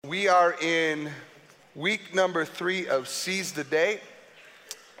We are in week number 3 of Seize the Day,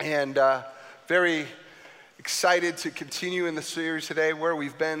 and very excited to continue in the series today where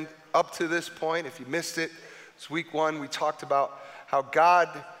we've been up to this point. If you missed it, it's week 1. We talked about how God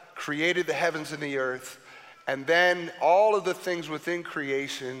created the heavens and the earth, and then all of the things within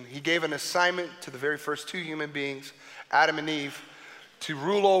creation. He gave an assignment to the very first 2 human beings, Adam and Eve, to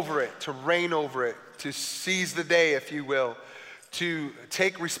rule over it, to reign over it, to seize the day, if you will, to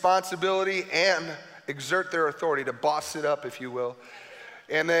take responsibility and exert their authority, to boss it up, if you will.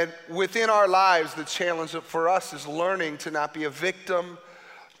 And then within our lives, the challenge for us is learning to not be a victim,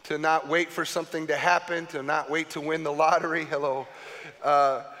 to not wait for something to happen, to not wait to win the lottery,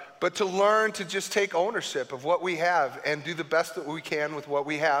 but to learn to just take ownership of what we have and do the best that we can with what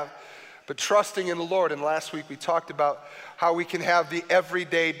we have, but trusting in the Lord. And last week we talked about how we can have the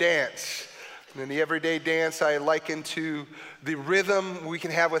everyday dance. And in the everyday dance, I liken to the rhythm we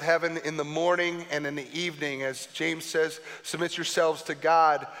can have with heaven in the morning and in the evening. As James says, submit yourselves to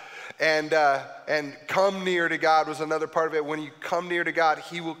God. And come near to God was another part of it. When you come near to God,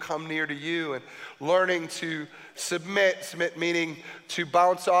 He will come near to you. And learning to submit meaning to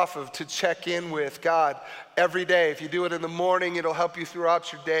bounce off of, to check in with God every day. If you do it in the morning, it'll help you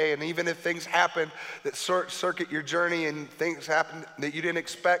throughout your day. And even if things happen that circuit your journey and things happen that you didn't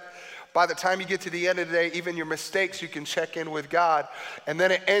expect, by the time you get to the end of the day, even your mistakes, you can check in with God. And then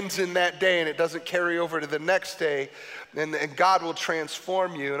it ends in that day and it doesn't carry over to the next day. And God will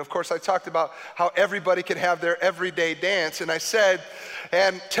transform you. And of course, I talked about how everybody can have their everyday dance. And I said,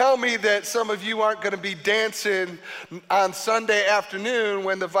 and tell me that some of you aren't going to be dancing on Sunday afternoon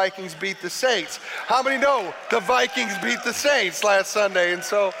when the Vikings beat the Saints. How many know the Vikings beat the Saints last Sunday? And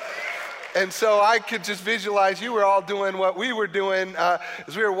so I could just visualize you were all doing what we were doing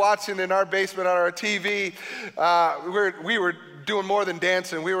as we were watching in our basement on our TV. We were doing more than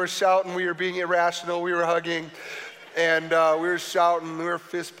dancing. We were shouting. We were being irrational. We were hugging. And we were shouting. We were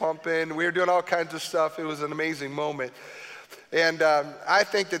fist pumping. We were doing all kinds of stuff. It was an amazing moment. And I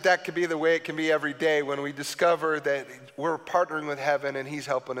think that could be the way it can be every day when we discover that we're partnering with heaven and He's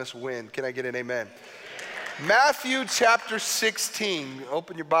helping us win. Can I get an amen? Matthew chapter 16.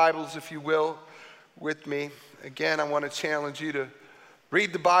 Open your Bibles, if you will, with me. Again, I want to challenge you to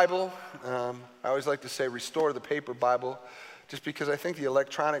read the Bible. I always like to say restore the paper Bible, just because I think the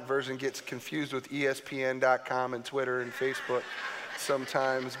electronic version gets confused with ESPN.com and Twitter and Facebook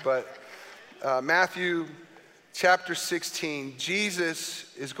sometimes. But Matthew chapter 16,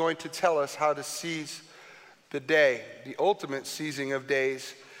 Jesus is going to tell us how to seize the day, the ultimate seizing of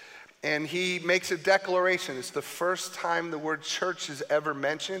days. And He makes a declaration. It's the first time the word church is ever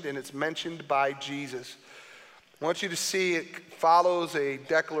mentioned, and it's mentioned by Jesus. I want you to see it follows a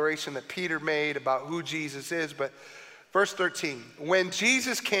declaration that Peter made about who Jesus is. But verse 13, when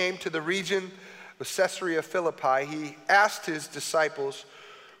Jesus came to the region of Caesarea Philippi, He asked His disciples,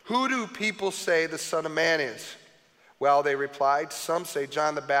 "Who do people say the Son of Man is?" Well, they replied, "Some say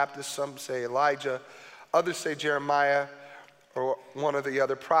John the Baptist, some say Elijah, others say Jeremiah, or one of the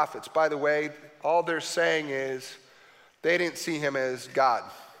other prophets." By the way, all they're saying is they didn't see Him as God.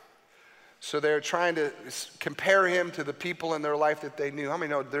 So they're trying to compare Him to the people in their life that they knew. How many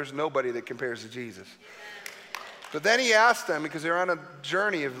know there's nobody that compares to Jesus? But then He asked them, because they're on a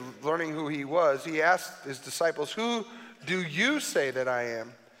journey of learning who He was, He asked His disciples, "Who do you say that I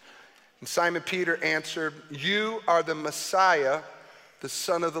am?" And Simon Peter answered, "You are the Messiah, the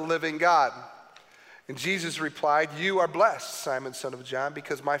Son of the living God." And Jesus replied, "You are blessed, Simon, son of John,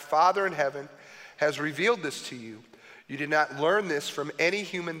 because my Father in heaven has revealed this to you. You did not learn this from any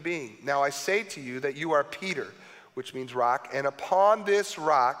human being. Now I say to you that you are Peter," which means rock, "and upon this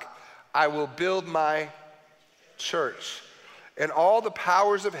rock I will build my church, and all the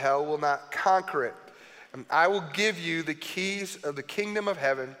powers of hell will not conquer it. And I will give you the keys of the kingdom of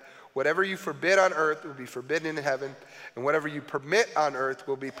heaven. Whatever you forbid on earth will be forbidden in heaven, and whatever you permit on earth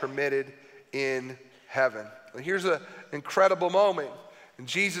will be permitted in heaven." And here's an incredible moment. And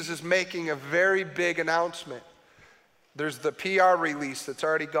Jesus is making a very big announcement. There's the PR release that's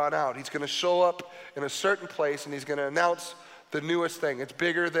already gone out. He's going to show up in a certain place and He's going to announce the newest thing. It's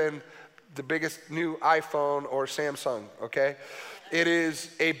bigger than the biggest new iPhone or Samsung, okay? It is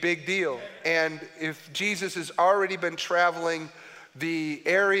a big deal. And if Jesus has already been traveling the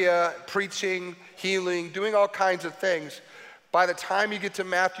area, preaching, healing, doing all kinds of things, by the time you get to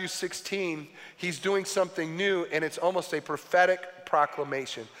Matthew 16, He's doing something new, and it's almost a prophetic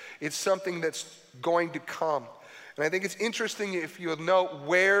proclamation. It's something that's going to come. And I think it's interesting if you'll note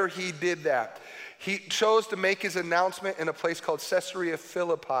where He did that. He chose to make His announcement in a place called Caesarea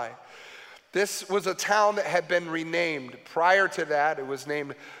Philippi. This was a town that had been renamed. Prior to that, it was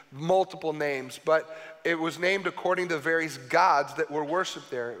named multiple names, but it was named according to various gods that were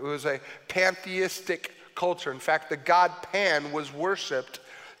worshiped there. It was a pantheistic culture. In fact, the god Pan was worshiped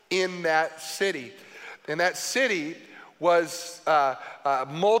in that city. And that city was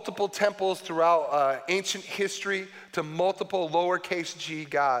multiple temples throughout ancient history to multiple lowercase g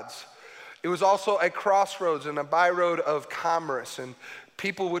gods. It was also a crossroads and a byroad of commerce, and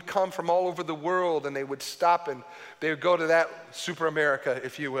people would come from all over the world, and they would stop, and they would go to that Super America,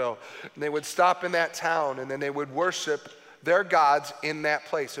 if you will. And they would stop in that town, and then they would worship their gods in that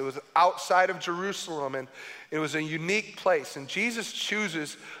place. It was outside of Jerusalem, and it was a unique place. And Jesus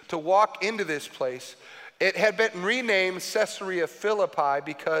chooses to walk into this place. It had been renamed Caesarea Philippi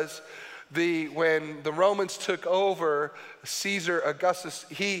because when the Romans took over, Caesar Augustus,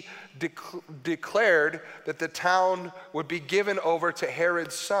 he declared that the town would be given over to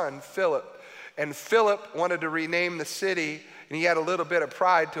Herod's son, Philip. And Philip wanted to rename the city, and he had a little bit of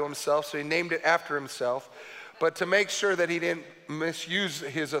pride to himself, so he named it after himself. But to make sure that he didn't misuse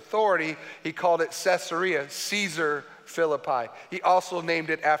his authority, he called it Caesarea, Caesar Philippi. He also named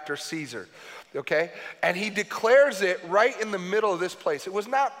it after Caesar, okay? And he declares it right in the middle of this place. It was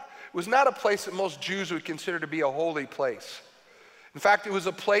not a place that most Jews would consider to be a holy place. In fact, it was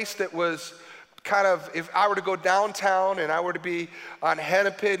a place that was kind of, if I were to go downtown and I were to be on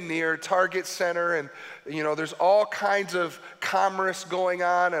Hennepin near Target Center, and there's all kinds of commerce going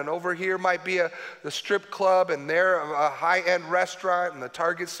on, and over here might be the strip club, and there a high-end restaurant, and the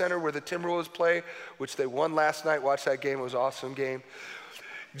Target Center where the Timberwolves play, which they won last night. Watched that game, it was an awesome game.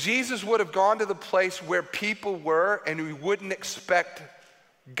 Jesus would have gone to the place where people were, and we wouldn't expect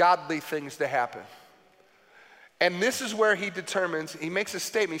godly things to happen. And this is where he determines, he makes a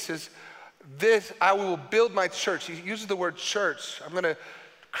statement, he says, I will build my church. He uses the word church. I'm gonna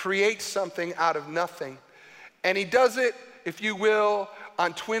create something out of nothing. And he does it, if you will,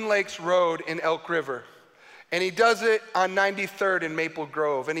 on Twin Lakes Road in Elk River. And he does it on 93rd in Maple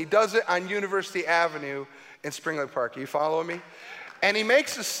Grove. And he does it on University Avenue in Spring Lake Park. Are you following me? And he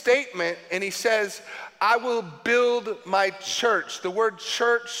makes a statement, and he says, I will build my church. The word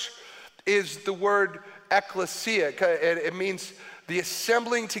church is the word ecclesia. It means the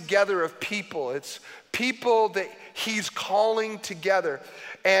assembling together of people. It's people that he's calling together.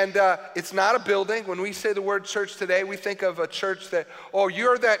 And it's not a building. When we say the word church today, we think of a church that, oh,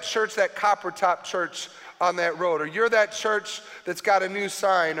 you're that church, that copper top church on that road, or you're that church that's got a new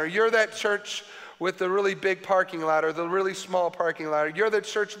sign, or you're that church with the really big parking lot or the really small parking lot, or you're the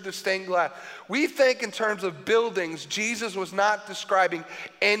church with the stained glass. We think in terms of buildings. Jesus was not describing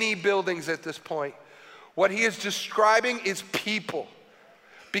any buildings at this point. What he is describing is people,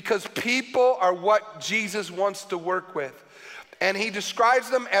 because people are what Jesus wants to work with. And he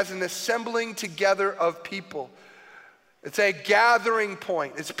describes them as an assembling together of people. It's a gathering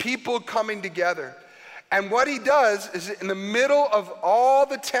point. It's people coming together. And what he does is, in the middle of all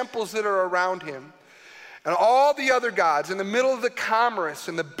the temples that are around him and all the other gods, in the middle of the commerce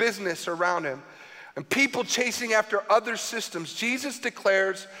and the business around him, and people chasing after other systems, Jesus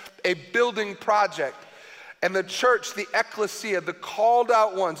declares a building project. And the church, the ecclesia, the called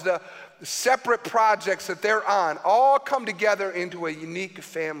out ones, the separate projects that they're on, all come together into a unique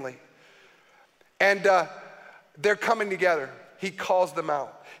family. And they're coming together. He calls them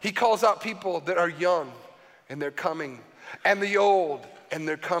out. He calls out people that are young, and they're coming, and the old, and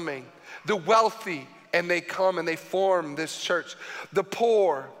they're coming, the wealthy, and they come and they form this church, the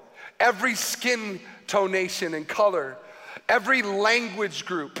poor, every skin tonation and color, every language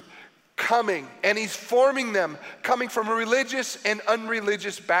group coming, and he's forming them, coming from religious and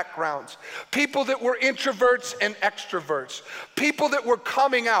unreligious backgrounds, people that were introverts and extroverts, people that were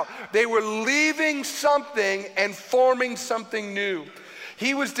coming out. They were leaving something and forming something new.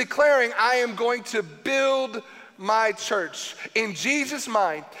 He was declaring, I am going to build my church. In Jesus'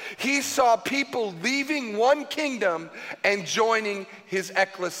 mind, he saw people leaving one kingdom and joining his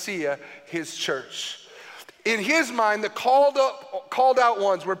ecclesia, his church. In his mind, the called out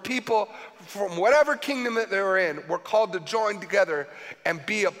ones were people from whatever kingdom that they were in, were called to join together and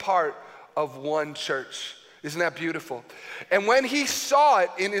be a part of one church. Isn't that beautiful? And when he saw it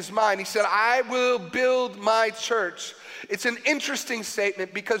in his mind, he said, I will build my church. It's an interesting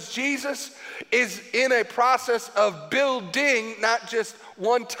statement because Jesus is in a process of building, not just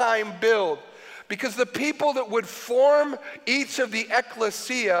one-time build. Because the people that would form each of the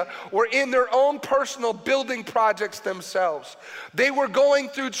ecclesia were in their own personal building projects themselves. They were going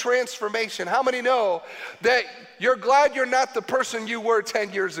through transformation. How many know that you're glad you're not the person you were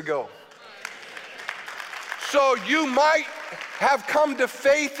 10 years ago? So you might have come to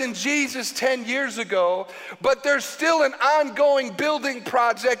faith in Jesus 10 years ago, but there's still an ongoing building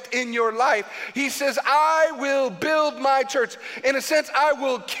project in your life. He says, I will build my church. In a sense, I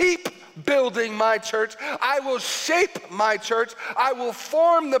will keep building my church. I will shape my church. I will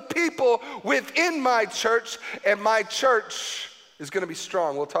form the people within my church, and my church is going to be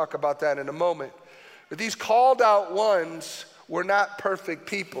strong. We'll talk about that in a moment. But these called out ones were not perfect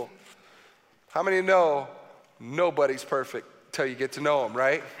people. How many know nobody's perfect until you get to know them,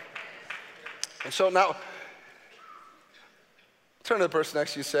 right? And so now, turn to the person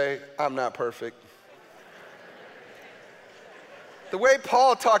next to you and say, I'm not perfect. The way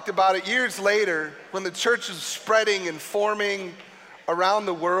Paul talked about it years later, when the church was spreading and forming around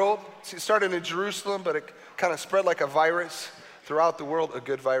the world, it started in Jerusalem, but it kind of spread like a virus throughout the world, a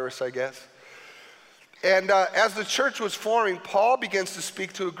good virus, I guess. And as the church was forming, Paul begins to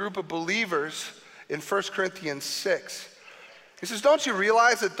speak to a group of believers in 1 Corinthians 6. He says, don't you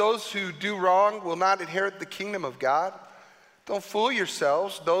realize that those who do wrong will not inherit the kingdom of God? Don't fool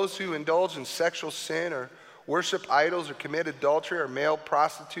yourselves. Those who indulge in sexual sin or worship idols or commit adultery or male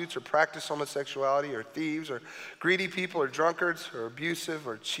prostitutes or practice homosexuality or thieves or greedy people or drunkards or abusive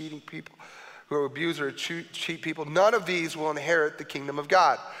or cheating people who abuse or cheat people, none of these will inherit the kingdom of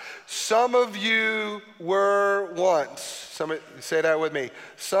God. Some of you were once. Say that with me.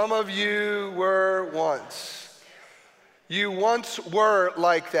 Some of you were once. You once were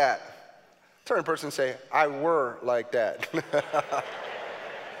like that. Turn to the person and say, I were like that.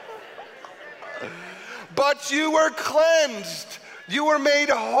 But you were cleansed. You were made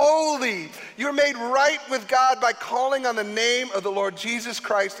holy. You were made right with God by calling on the name of the Lord Jesus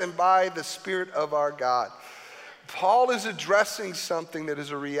Christ and by the Spirit of our God. Paul is addressing something that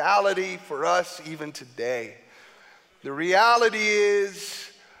is a reality for us even today. The reality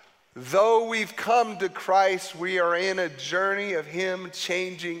is, though we've come to Christ, we are in a journey of Him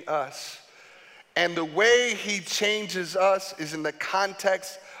changing us. And the way He changes us is in the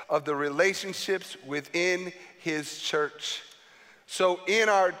context of the relationships within His church. So in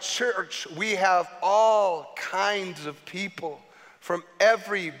our church, we have all kinds of people from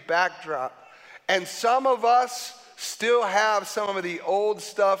every backdrop. And some of us still have some of the old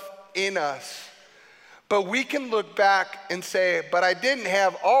stuff in us. But we can look back and say, but I didn't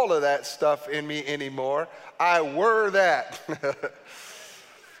have all of that stuff in me anymore. I were that.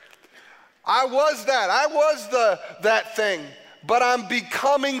 I was that. I was that thing. But I'm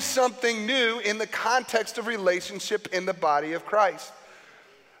becoming something new in the context of relationship in the body of Christ.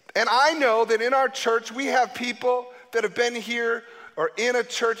 And I know that in our church, we have people that have been here or in a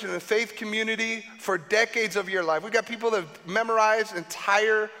church, in a faith community for decades of your life. We've got people that have memorized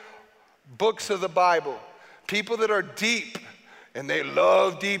entire books of the Bible. People that are deep, and they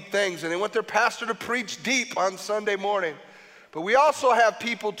love deep things, and they want their pastor to preach deep on Sunday morning. But we also have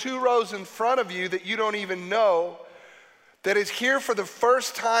people 2 rows in front of you that you don't even know that is here for the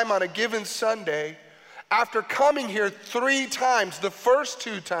first time on a given Sunday. After coming here 3 times, the first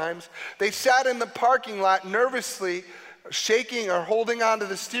 2 times, they sat in the parking lot nervously, shaking or holding onto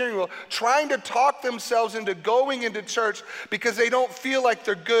the steering wheel, trying to talk themselves into going into church because they don't feel like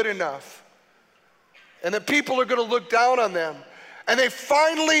they're good enough. And that people are going to look down on them. And they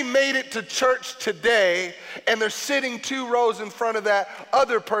finally made it to church today, and they're sitting 2 rows in front of that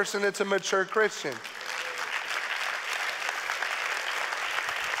other person that's a mature Christian.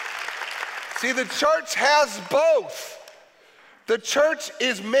 See, the church has both. The church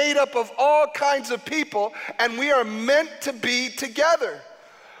is made up of all kinds of people, and we are meant to be together.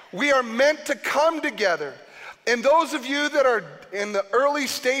 We are meant to come together. And those of you that are in the early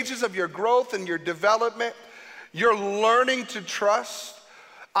stages of your growth and your development, you're learning to trust.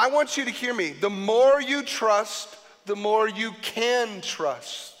 I want you to hear me. The more you trust, the more you can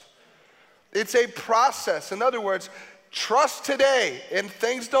trust. It's a process. In other words, trust today, and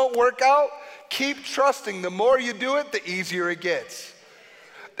things don't work out, keep trusting. The more you do it, the easier it gets.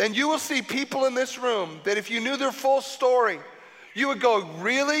 And you will see people in this room that if you knew their full story, you would go,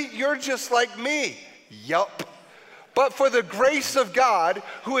 really? You're just like me. Yup. But for the grace of God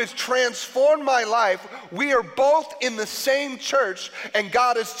who has transformed my life, we are both in the same church, and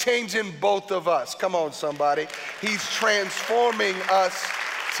God is changing both of us. Come on, somebody. He's transforming us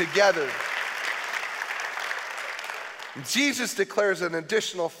together. Jesus declares an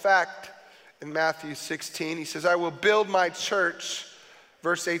additional fact in Matthew 16. He says, I will build my church,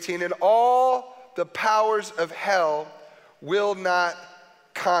 verse 18, and all the powers of hell will not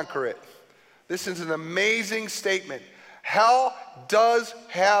conquer it. This is an amazing statement. Hell does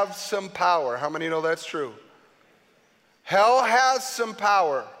have some power. How many know that's true? Hell has some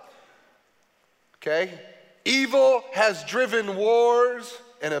power. Okay? Evil has driven wars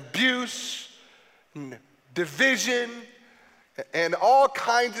and abuse, and division, and all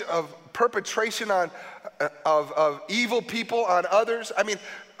kinds of perpetration of evil people on others. I mean,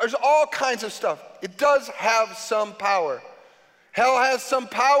 there's all kinds of stuff. It does have some power. Hell has some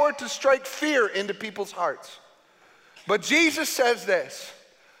power to strike fear into people's hearts. But Jesus says this,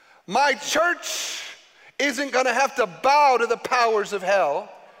 my church isn't going to have to bow to the powers of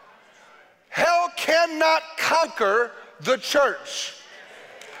hell. Hell cannot conquer the church.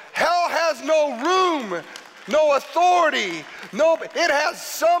 Hell has no room, no authority, it has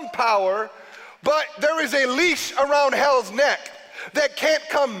some power, but there is a leash around hell's neck that can't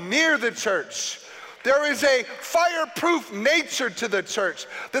come near the church. There is a fireproof nature to the church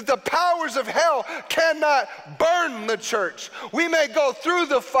that the powers of hell cannot burn the church. We may go through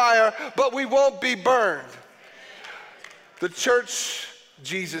the fire, but we won't be burned. The church,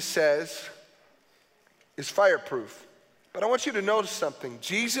 Jesus says, is fireproof. But I want you to notice something.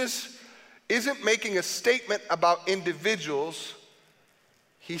 Jesus isn't making a statement about individuals.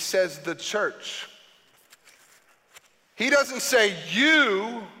 He says the church. He doesn't say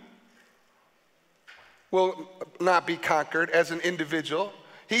you will not be conquered as an individual.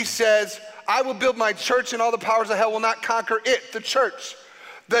 He says, I will build my church and all the powers of hell will not conquer it, the church.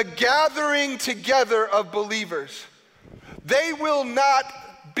 The gathering together of believers. They will not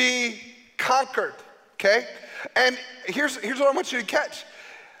be conquered, okay? And here's what I want you to catch.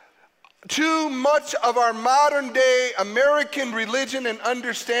 Too much of our modern day American religion and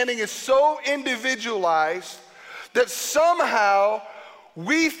understanding is so individualized that somehow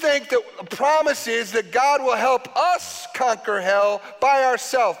we think that the promise is that God will help us conquer hell by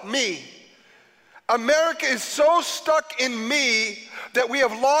ourselves, me. America is so stuck in me that we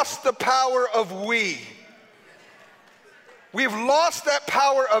have lost the power of we. We've lost that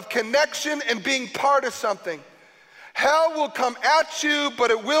power of connection and being part of something. Hell will come at you, but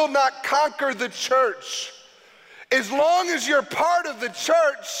it will not conquer the church. As long as you're part of the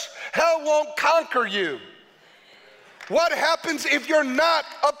church, hell won't conquer you. What happens if you're not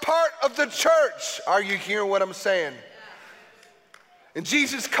a part of the church? Are you hearing what I'm saying? And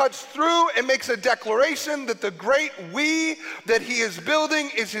Jesus cuts through and makes a declaration that the great we that he is building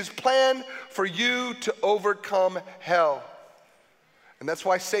is his plan for you to overcome hell. And that's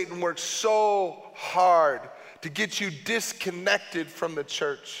why Satan works so hard to get you disconnected from the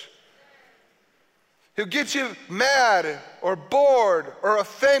church. He'll get you mad or bored or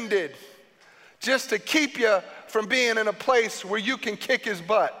offended just to keep you from being in a place where you can kick his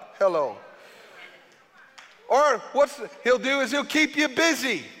butt. Hello. Or what he'll do is he'll keep you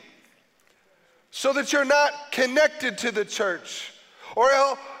busy so that you're not connected to the church. Or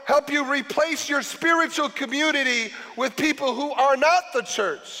he'll help you replace your spiritual community with people who are not the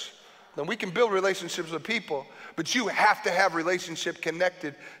church. Now we can build relationships with people, but you have to have relationship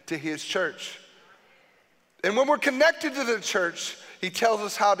connected to his church. And when we're connected to the church, he tells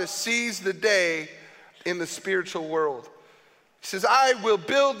us how to seize the day in the spiritual world. He says, I will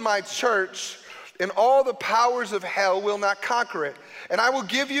build my church and all the powers of hell will not conquer it. And I will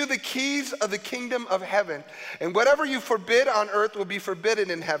give you the keys of the kingdom of heaven. And whatever you forbid on earth will be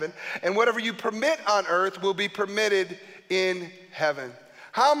forbidden in heaven. And whatever you permit on earth will be permitted in heaven.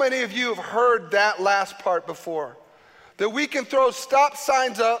 How many of you have heard that last part before? That we can throw stop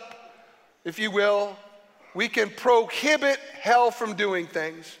signs up, if you will. We can prohibit hell from doing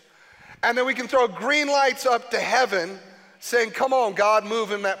things. And then we can throw green lights up to heaven saying, come on, God,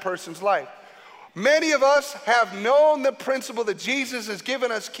 move in that person's life. Many of us have known the principle that Jesus has given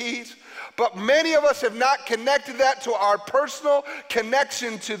us keys, but many of us have not connected that to our personal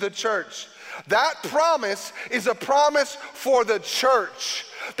connection to the church. That promise is a promise for the church.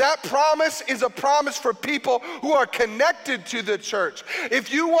 That promise is a promise for people who are connected to the church.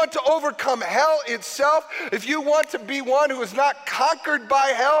 If you want to overcome hell itself, if you want to be one who is not conquered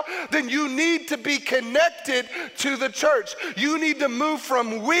by hell, then you need to be connected to the church. You need to move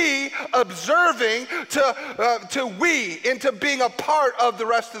from we observing to we, into being a part of the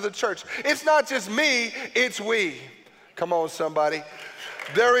rest of the church. It's not just me, it's we. Come on, somebody.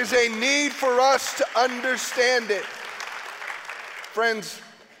 There is a need for us to understand it. Friends,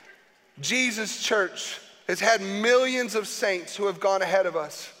 Jesus' church has had millions of saints who have gone ahead of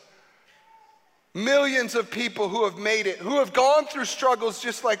us. Millions of people who have made it, who have gone through struggles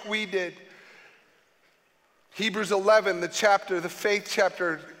just like we did. Hebrews 11, the faith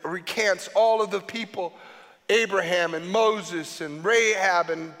chapter, recants all of the people, Abraham and Moses and Rahab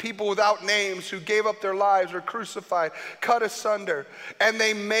and people without names who gave up their lives, were crucified, cut asunder, and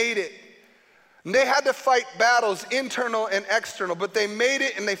they made it. And they had to fight battles, internal and external, but they made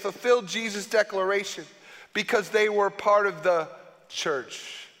it and they fulfilled Jesus' declaration. because they were part of the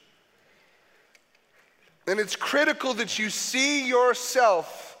church. And it's critical that you see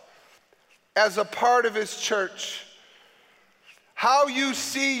yourself as a part of his church. How you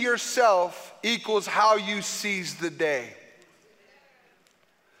see yourself equals how you seize the day.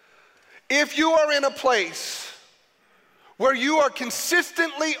 If you are in a place where you are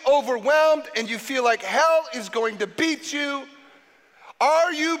consistently overwhelmed and you feel like hell is going to beat you,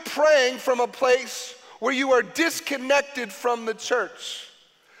 are you praying from a place where you are disconnected from the church?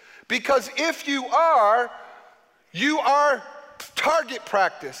 Because if you are target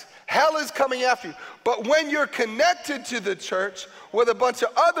practice. Hell is coming after you. But when you're connected to the church with a bunch of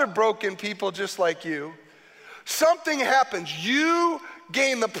other broken people just like you, something happens. You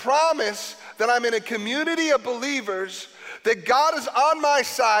gain the promise that I'm in a community of believers, that God is on my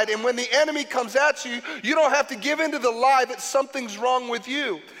side, and when the enemy comes at you, you don't have to give in to the lie that something's wrong with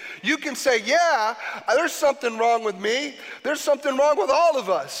you. You can say, yeah, there's something wrong with me. There's something wrong with all of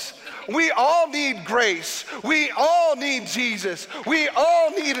us. We all need grace. We all need Jesus. We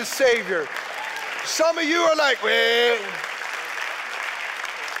all need a Savior. Some of you are like, well,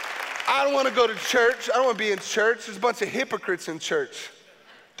 I don't want to go to church. I don't want to be in church. There's a bunch of hypocrites in church.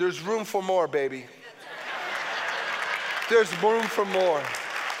 There's room for more, baby. There's room for more.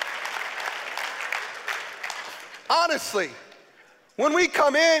 Honestly, when we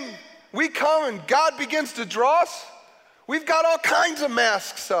come in, we come and God begins to draw us. We've got all kinds of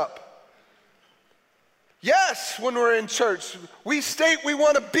masks up. Yes, when we're in church, we state we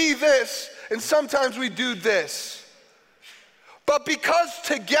want to be this, and sometimes we do this. But because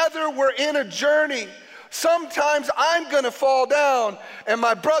together we're in a journey, sometimes I'm going to fall down and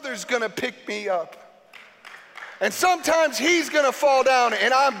my brother's going to pick me up. And sometimes he's going to fall down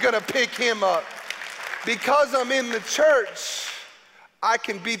and I'm going to pick him up. Because I'm in the church, I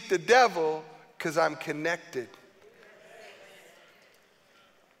can beat the devil because I'm connected.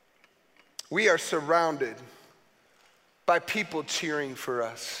 We are surrounded by people cheering for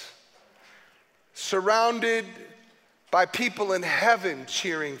us. Surrounded by people in heaven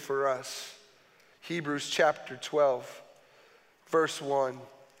cheering for us. Hebrews chapter 12, verse 1.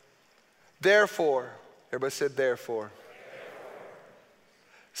 Therefore, everybody said therefore.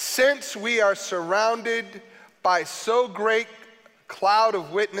 Since we are surrounded by so great a cloud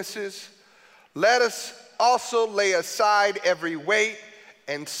of witnesses, let us also lay aside every weight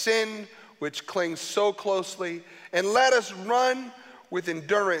and sin which clings so closely, and let us run with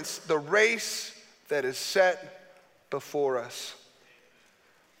endurance the race that is set before us.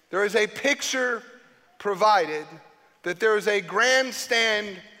 There is a picture provided that there is a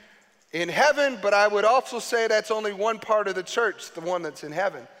grandstand in heaven, but I would also say that's only one part of the church, the one that's in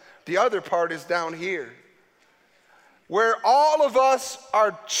heaven. The other part is down here, where all of us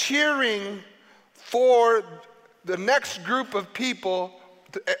are cheering for the next group of people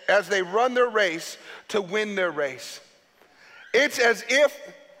as they run their race to win their race. It's as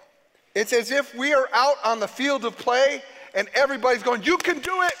if we are out on the field of play and everybody's going, you can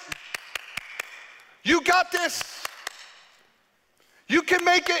do it. You got this. You can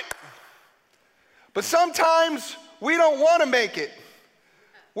make it. But sometimes we don't want to make it.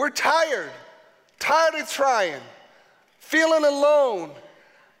 We're tired of trying, feeling alone.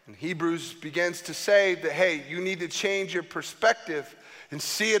 And Hebrews begins to say that, hey, you need to change your perspective and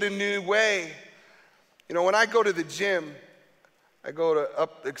see it a new way. You know, when I go to the gym, I go to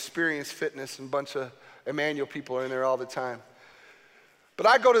Up Experience Fitness, and a bunch of Emmanuel people are in there all the time. But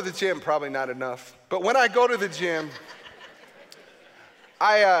I go to the gym, probably not enough. But when I go to the gym,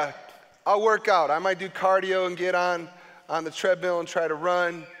 I'll work out. I might do cardio and get on the treadmill and try to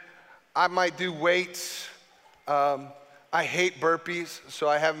run. I might do weights. I hate burpees, so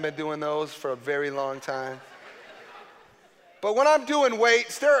I haven't been doing those for a very long time. But when I'm doing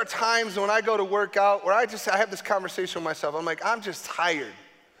weights, there are times when I go to work out where I have this conversation with myself. I'm like, I'm just tired,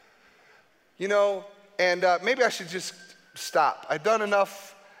 you know, and maybe I should just stop. I've done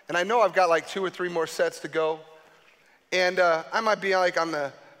enough, and I know I've got like 2 or 3 more sets to go. And I might be like on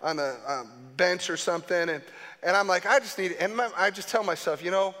the bench or something, and I'm like, I just tell myself,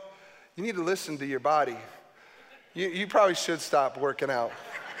 you know, you need to listen to your body. You probably should stop working out.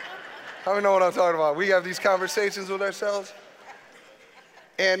 How many know what I'm talking about? We have these conversations with ourselves.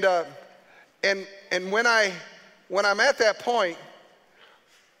 And when I'm at that point,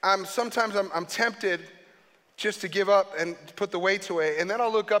 sometimes I'm tempted just to give up and put the weights away. And then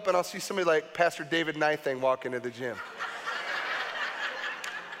I'll look up and I'll see somebody like Pastor David Nithing walk into the gym.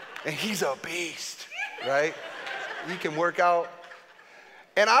 And he's a beast, right? He can work out.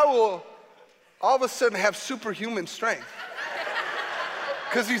 And I will all of a sudden have superhuman strength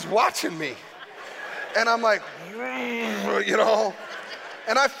because he's watching me. And I'm like, you know,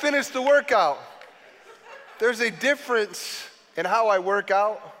 and I finished the workout. There's a difference in how I work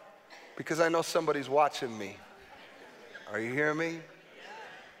out because I know somebody's watching me. Are you hearing me?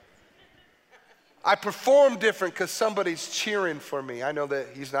 I perform different because somebody's cheering for me. I know that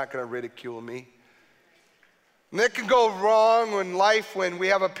he's not going to ridicule me. And it can go wrong in life when we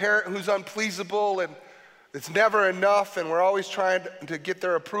have a parent who's unpleasable and it's never enough and we're always trying to get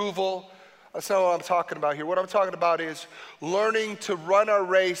their approval. That's not what I'm talking about here. What I'm talking about is learning to run our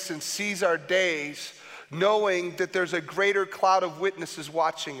race and seize our days, knowing that there's a greater cloud of witnesses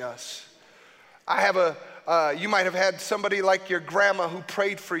watching us. You might have had somebody like your grandma who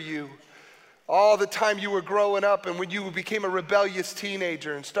prayed for you all the time you were growing up, and when you became a rebellious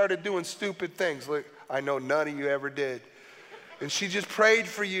teenager and started doing stupid things, like I know none of you ever did. And she just prayed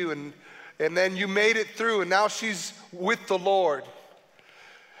for you, and then you made it through, and now she's with the Lord.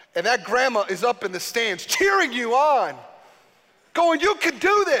 And that grandma is up in the stands cheering you on, going, you can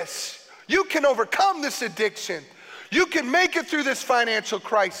do this. You can overcome this addiction. You can make it through this financial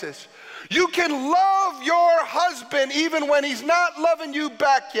crisis. You can love your husband even when he's not loving you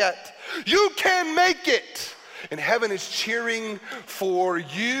back yet. You can make it. And heaven is cheering for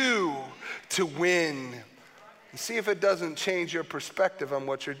you to win. And see if it doesn't change your perspective on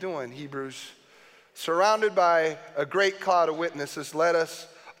what you're doing. Hebrews, surrounded by a great cloud of witnesses, let us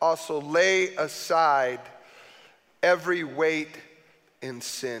also lay aside every weight and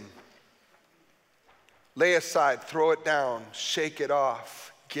sin. Lay aside, throw it down, shake it off.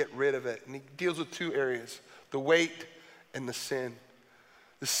 Get rid of it. And he deals with two areas, the weight and the sin.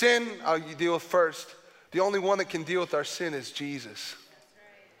 The sin you deal with first. The only one that can deal with our sin is Jesus.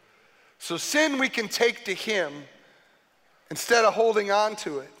 So sin we can take to him instead of holding on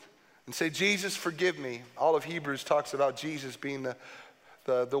to it and say, Jesus, forgive me. All of Hebrews talks about Jesus being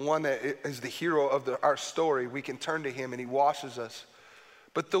the one that is the hero of our story. We can turn to him and he washes us.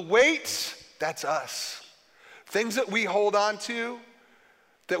 But the weights, that's us. Things that we hold on to,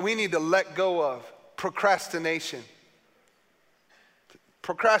 that we need to let go of. Procrastination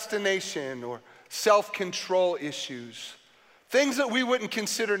or self-control issues. Things that we wouldn't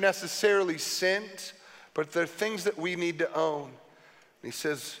consider necessarily sins, but they're things that we need to own. And he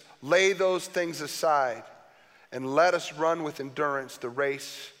says, lay those things aside and let us run with endurance the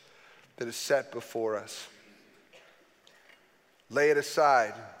race that is set before us. Lay it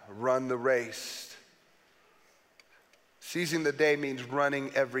aside, run the race. Seizing the day means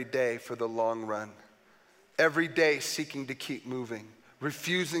running every day for the long run. Every day seeking to keep moving,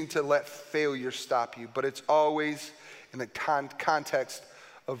 refusing to let failure stop you, but it's always in the context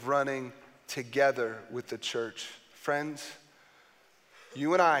of running together with the church. Friends,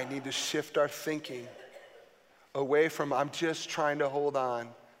 you and I need to shift our thinking away from I'm just trying to hold on,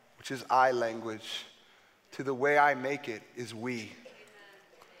 which is I language, to the way I make it is we.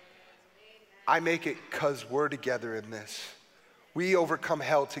 I make it because we're together in this. We overcome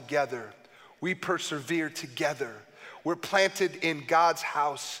hell together. We persevere together. We're planted in God's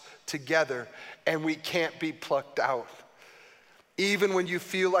house together, and we can't be plucked out. Even when you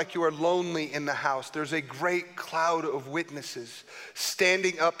feel like you are lonely in the house, there's a great cloud of witnesses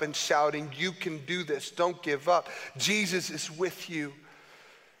standing up and shouting, you can do this, don't give up. Jesus is with you.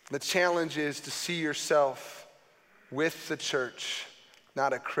 The challenge is to see yourself with the church,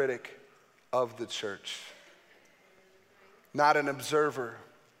 not a critic of the church. Not an observer,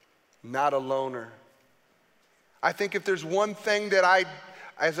 not a loner. I think if there's one thing that I,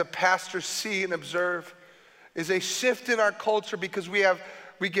 as a pastor, see and observe, is a shift in our culture because we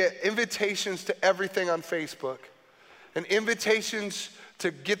get invitations to everything on Facebook and invitations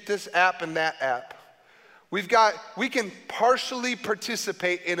to get this app and that app. We can partially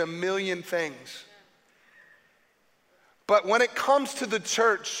participate in a million things. But when it comes to the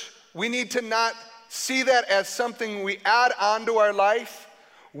church, we need to not see that as something we add onto our life.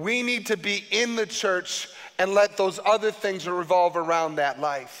 We need to be in the church and let those other things revolve around that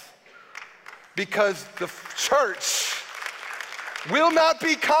life. Because the church will not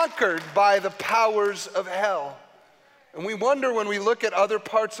be conquered by the powers of hell. And we wonder when we look at other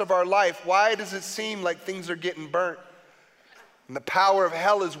parts of our life, why does it seem like things are getting burnt? And the power of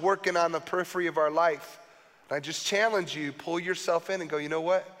hell is working on the periphery of our life. And I just challenge you, pull yourself in and go, you know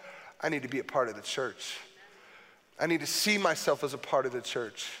what? I need to be a part of the church. I need to see myself as a part of the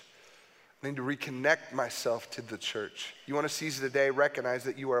church. I need to reconnect myself to the church. You want to seize the day, recognize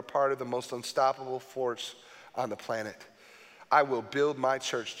that you are a part of the most unstoppable force on the planet. I will build my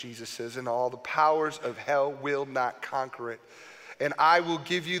church, Jesus says, and all the powers of hell will not conquer it. and I will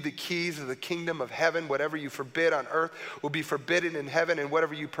give you the keys of the kingdom of heaven. Whatever you forbid on earth will be forbidden in heaven, and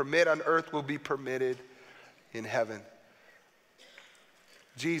whatever you permit on earth will be permitted in heaven.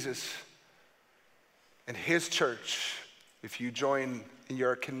 Jesus and his church, if you join and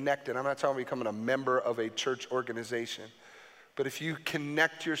you're connected, I'm not talking about becoming a member of a church organization, but if you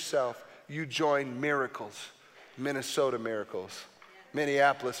connect yourself, you join Miracles, Minnesota Miracles,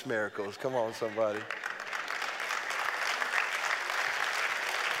 Minneapolis Miracles. Come on, somebody.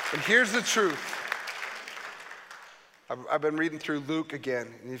 And here's the truth. I've been reading through Luke again,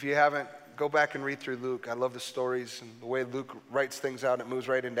 and if you haven't, go back and read through Luke. I love the stories and the way Luke writes things out. It moves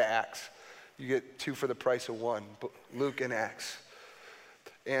right into Acts. You get 2 for the price of 1, Luke and Acts.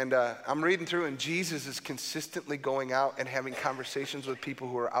 And I'm reading through, and Jesus is consistently going out and having conversations with people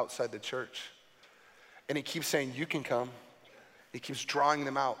who are outside the church. And he keeps saying, you can come. He keeps drawing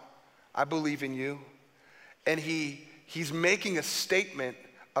them out. I believe in you. And he's making a statement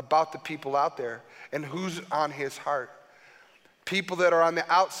about the people out there and who's on his heart. People that are on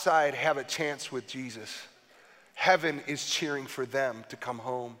the outside have a chance with Jesus. Heaven is cheering for them to come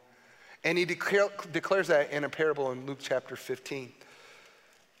home. And he declares that in a parable in Luke chapter 15.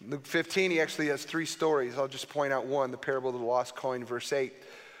 Luke 15, he actually has 3 stories. I'll just point out one, the parable of the lost coin, verse 8.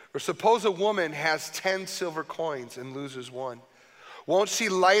 Or suppose a woman has 10 silver coins and loses one. Won't she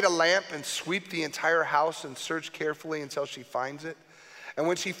light a lamp and sweep the entire house and search carefully until she finds it? And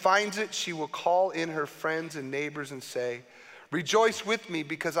when she finds it, she will call in her friends and neighbors and say, rejoice with me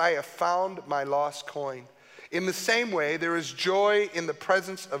because I have found my lost coin. In the same way, there is joy in the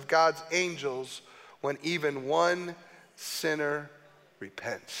presence of God's angels when even one sinner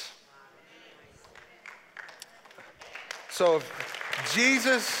repents. So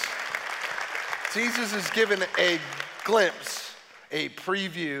Jesus is given a glimpse, a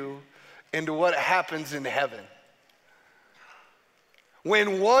preview into what happens in heaven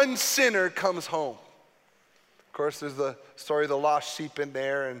when one sinner comes home. Of course, there's the story of the lost sheep in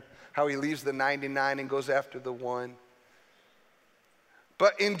there and how he leaves the 99 and goes after the one.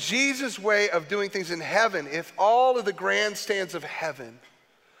 But in Jesus' way of doing things in heaven, if all of the grandstands of heaven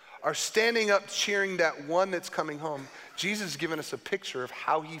are standing up cheering that one that's coming home, Jesus has given us a picture of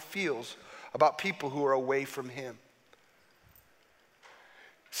how he feels about people who are away from him.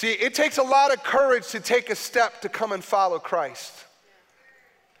 See, it takes a lot of courage to take a step to come and follow Christ.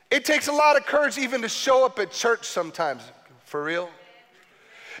 It takes a lot of courage even to show up at church sometimes, for real.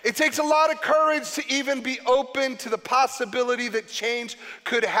 It takes a lot of courage to even be open to the possibility that change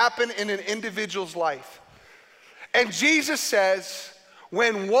could happen in an individual's life. And Jesus says,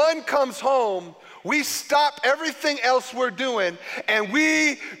 when one comes home, we stop everything else we're doing and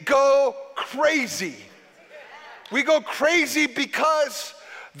we go crazy. We go crazy because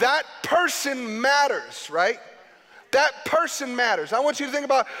that person matters, right? That person matters. I want you to think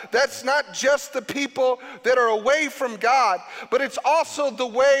about that's not just the people that are away from God, but it's also the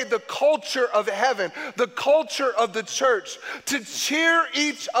way the culture of heaven, the culture of the church, to cheer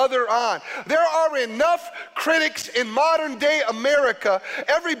each other on. There are enough critics in modern day America.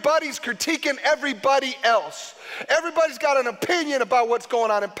 Everybody's critiquing everybody else. Everybody's got an opinion about what's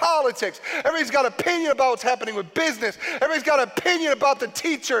going on in politics. Everybody's got an opinion about what's happening with business. Everybody's got an opinion about the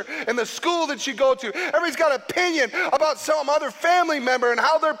teacher in the school that you go to. Everybody's got an opinion about some other family member and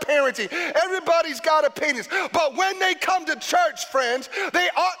how they're parenting. Everybody's got opinions. But when they come to church, friends, they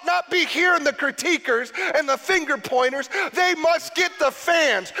ought not be hearing the critiquers and the finger pointers. They must get the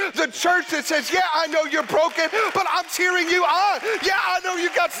fans. The church that says, yeah, I know you're broken, but I'm cheering you on. Yeah, I know you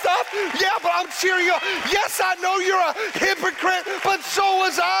got stuff. Yeah, but I'm cheering you on. Yes, I know you're a hypocrite, but so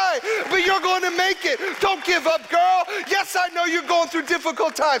was I. But you're going to make it. Don't give up, girl. Yes, I know you're going through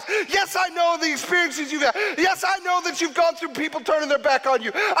difficult times. Yes, I know the experiences you've had. Yes, I know that you've gone through people turning their back on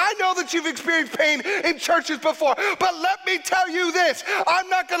you. I know that you've experienced pain in churches before. But let me tell you this. I'm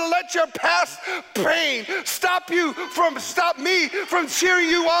not going to let your past pain stop me from cheering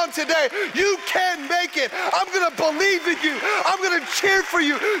you on today. You can make it. I'm going to believe in you. I'm going to cheer for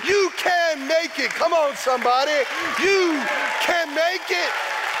you. You can make it. Come on, somebody. You can make it.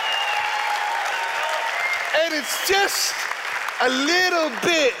 And it's just a little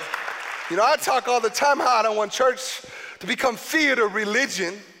bit. You know, I talk all the time how I don't want church to become theater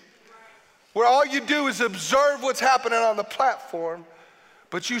religion, where all you do is observe what's happening on the platform,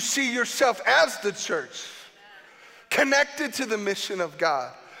 but you see yourself as the church, connected to the mission of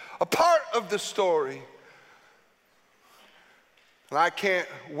God, a part of the story. And I can't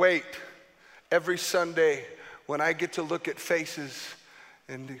wait every Sunday when I get to look at faces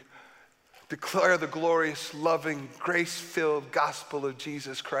and declare the glorious, loving, grace-filled gospel of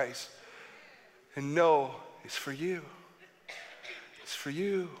Jesus Christ and know it's for you. It's for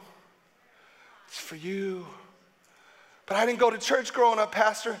you. It's for you. But I didn't go to church growing up,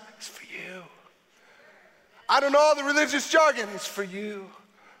 Pastor. It's for you. I don't know all the religious jargon. It's for you.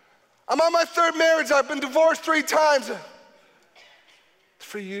 I'm on my third marriage. I've been divorced 3 times. It's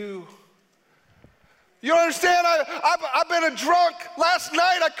for you. You understand? I've been a drunk. Last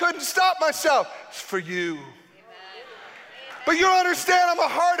night I couldn't stop myself. It's for you. But you don't understand, I'm a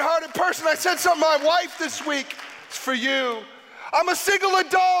hard-hearted person. I said something to my wife this week. It's for you. I'm a single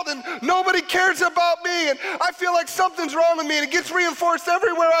adult and nobody cares about me and I feel like something's wrong with me and it gets reinforced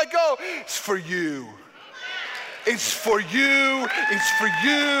everywhere I go. It's for you. It's for you. It's for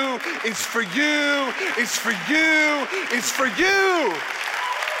you. It's for you. It's for you. It's for you.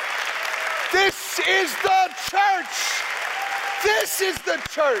 This is the church. This is the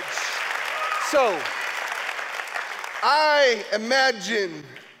church. So, I imagine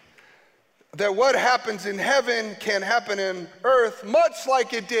that what happens in heaven can happen in earth, much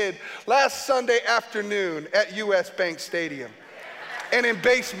like it did last Sunday afternoon at US Bank Stadium and in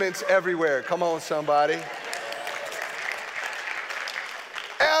basements everywhere. Come on, somebody.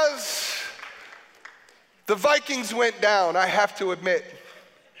 As the Vikings went down, I have to admit,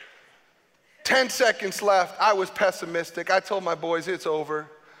 10 seconds left, I was pessimistic. I told my boys, it's over.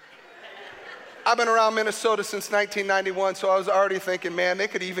 I've been around Minnesota since 1991, so I was already thinking, man, they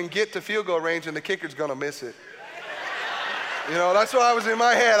could even get to field goal range and the kicker's gonna miss it. You know, that's what I was in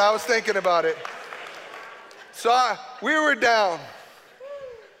my head. I was thinking about it. So we were down.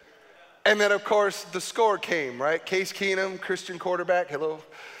 And then, of course, the score came, right? Case Keenum, Christian quarterback, hello.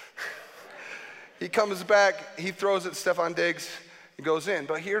 He comes back, he throws it, Stephon Diggs, he goes in.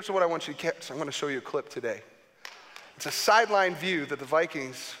 But here's what I want you to catch. I'm gonna show you a clip today. It's a sideline view that the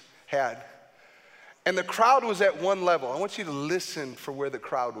Vikings had. And the crowd was at one level. I want you to listen for where the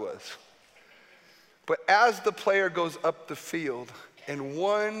crowd was. But as the player goes up the field and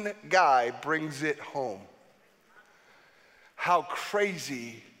one guy brings it home, how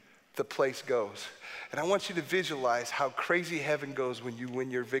crazy the place goes. And I want you to visualize how crazy heaven goes when you win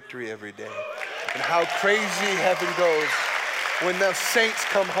your victory every day. And how crazy heaven goes when the saints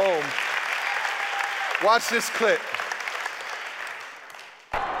come home. Watch this clip.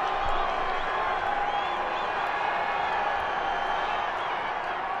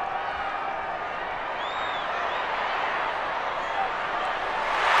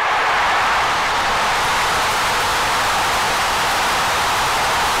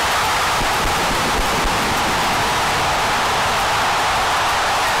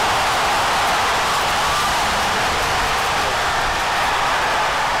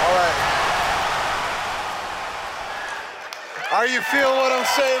 Are you feeling what I'm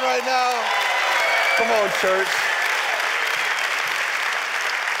saying right now? Come on, church.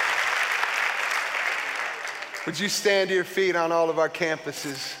 Would you stand to your feet on all of our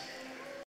campuses?